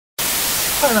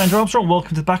Hi, I'm Andrew Armstrong. Welcome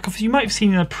to the back office. You might have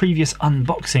seen in a previous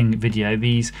unboxing video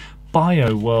these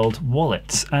Bioworld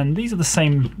wallets, and these are the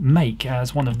same make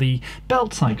as one of the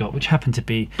belts I got, which happened to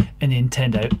be a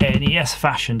Nintendo NES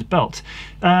fashioned belt.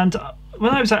 And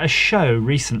when I was at a show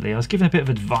recently, I was given a bit of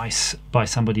advice by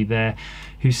somebody there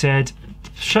who said,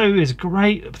 show is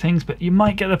great things, but you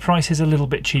might get the prices a little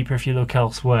bit cheaper if you look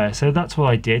elsewhere. So that's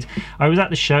what I did. I was at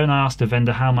the show and I asked a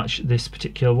vendor how much this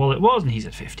particular wallet was, and he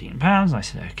said £15. And I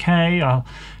said, okay, I'll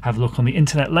have a look on the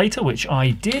internet later, which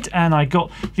I did, and I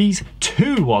got these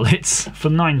two wallets for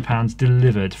 £9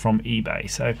 delivered from eBay.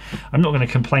 So I'm not going to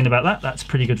complain about that. That's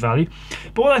pretty good value.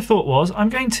 But what I thought was, I'm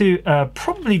going to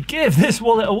probably give this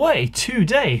wallet away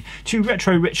today to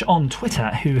Retro Rich on Twitter,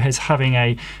 who is having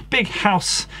a big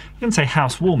house. I wouldn't say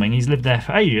house warming, he's lived there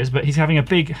for ages, but he's having a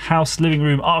big house living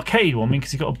room arcade warming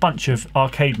because he's got a bunch of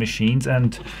arcade machines,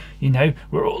 and you know,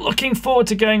 we're all looking forward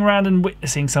to going around and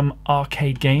witnessing some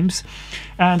arcade games.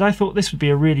 And I thought this would be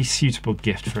a really suitable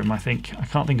gift for him. I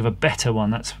can't think of a better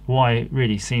one. That's why it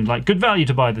really seemed like good value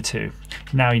to buy the two.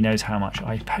 Now he knows how much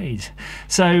I paid.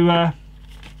 So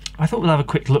I thought we'll have a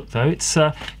quick look though. It's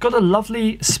got a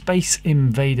lovely Space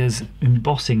Invaders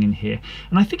embossing in here,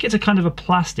 and I think it's a kind of a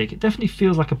plastic. It definitely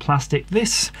feels like a plastic.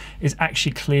 This is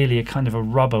actually clearly a kind of a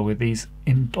rubber with these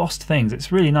embossed things.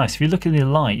 It's really nice. If you look in the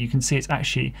light, you can see it's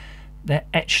actually, they're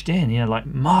etched in, you know, like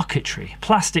marquetry,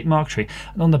 plastic marquetry.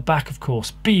 And on the back, of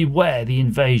course, beware the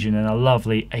invasion in a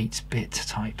lovely 8-bit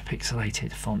type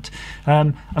pixelated font.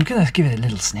 I'm going to give it a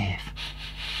little sniff.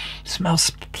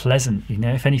 Smells pleasant, you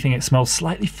know. If anything, it smells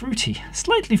slightly fruity,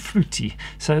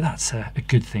 so that's a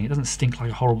good thing. It doesn't stink like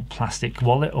a horrible plastic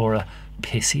wallet or a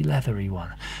pissy leathery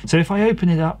one. So if I open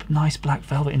it up, nice black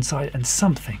velvet inside, and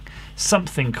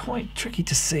something quite tricky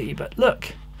to see, but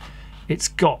look, it's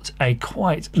got a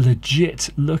quite legit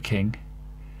looking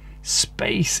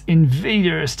Space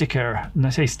Invader sticker, and I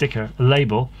say sticker, a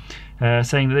label,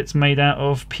 saying that it's made out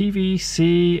of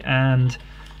PVC and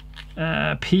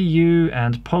PU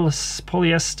and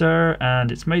polyester,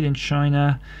 and it's made in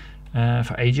China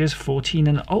for ages 14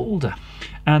 and older.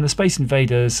 And the Space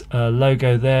Invaders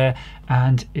logo there,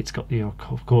 and it's got the,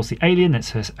 of course, the alien. It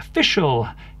says official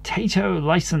Taito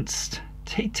licensed,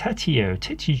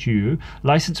 Taito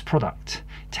licensed product,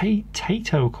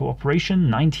 Taito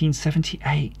Corporation,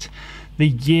 1978, the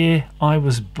year I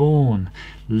was born.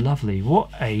 Lovely. What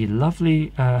a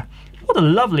lovely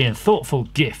and thoughtful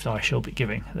gift I shall be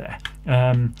giving there.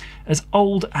 As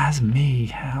old as me,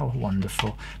 how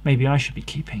wonderful. Maybe I should be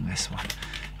keeping this one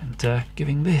and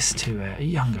giving this to a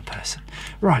younger person.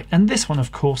 Right, and this one,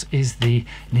 of course, is the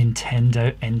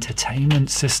Nintendo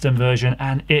Entertainment System version,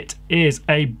 and it is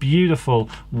a beautiful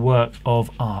work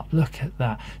of art. Look at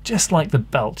that. Just like the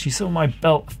belt. You saw my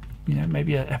belt, you know,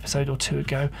 maybe an episode or two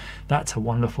ago. That's a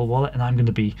wonderful wallet, and I'm going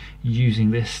to be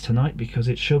using this tonight because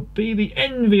it shall be the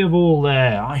envy of all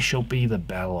there. I shall be the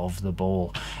belle of the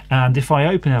ball. And if I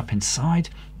open it up inside,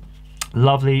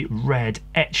 lovely red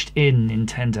etched in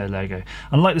Nintendo logo.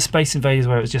 Unlike the Space Invaders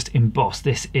where it was just embossed,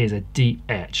 this is a deep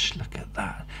etch. Look at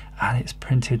that. And it's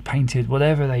printed, painted,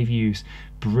 whatever they've used.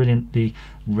 Brilliantly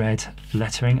red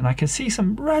lettering, and I can see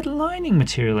some red lining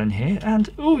material in here, and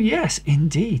oh yes,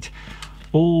 indeed,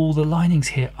 all the linings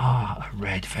here are a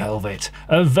red velvet,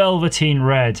 a velveteen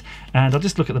red. And I'll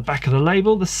just look at the back of the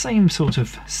label, the same sort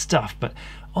of stuff, but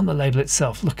on the label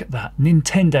itself, look at that.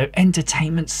 Nintendo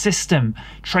Entertainment System,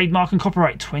 trademark and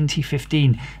copyright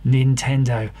 2015,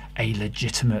 Nintendo, a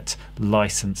legitimate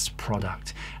licensed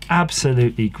product.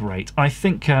 Absolutely great. I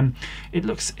think it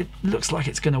looks like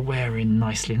it's going to wear in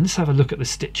nicely. And let's have a look at the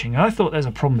stitching. I thought there's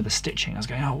a problem with the stitching. I was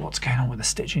going, oh, what's going on with the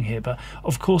stitching here? But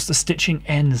of course the stitching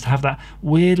ends to have that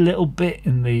weird little bit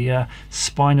in the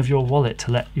spine of your wallet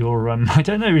to let your I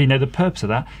don't really know the purpose of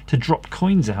that, to drop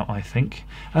coins out, I think.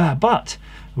 But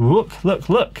look,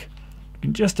 you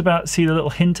can just about see the little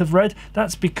hint of red.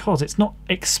 That's because it's not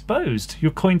exposed.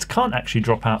 Your coins can't actually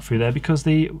drop out through there because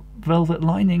the velvet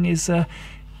lining is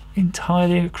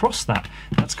entirely across that.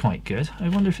 That's quite good. I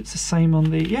wonder if it's the same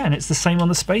on the, yeah, and it's the same on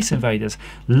the Space Invaders.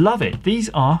 Love it. These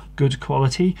are good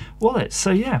quality wallets.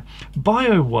 So yeah,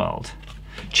 Bioworld.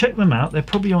 Check them out. They're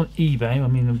probably on eBay. I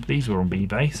mean, these were on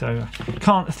eBay, so I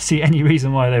can't see any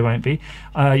reason why they won't be.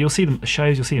 You'll see them at the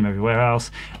shows. You'll see them everywhere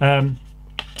else.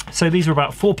 So these were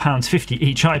about £4.50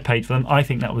 each. I paid for them. I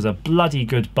think that was a bloody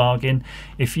good bargain.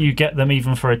 If you get them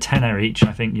even for a tenner each,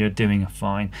 I think you're doing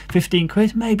fine. 15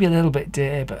 quid, maybe a little bit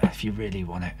dear, but if you really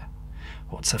want it,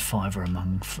 what's a fiver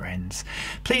among friends?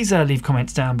 Please leave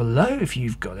comments down below if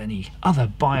you've got any other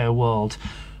Bioworld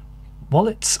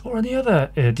wallets or any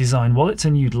other design wallets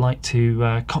and you'd like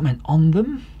to comment on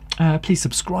them. Please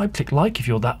subscribe, click like if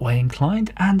you're that way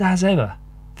inclined, and as ever,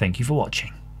 Thank you for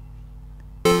watching.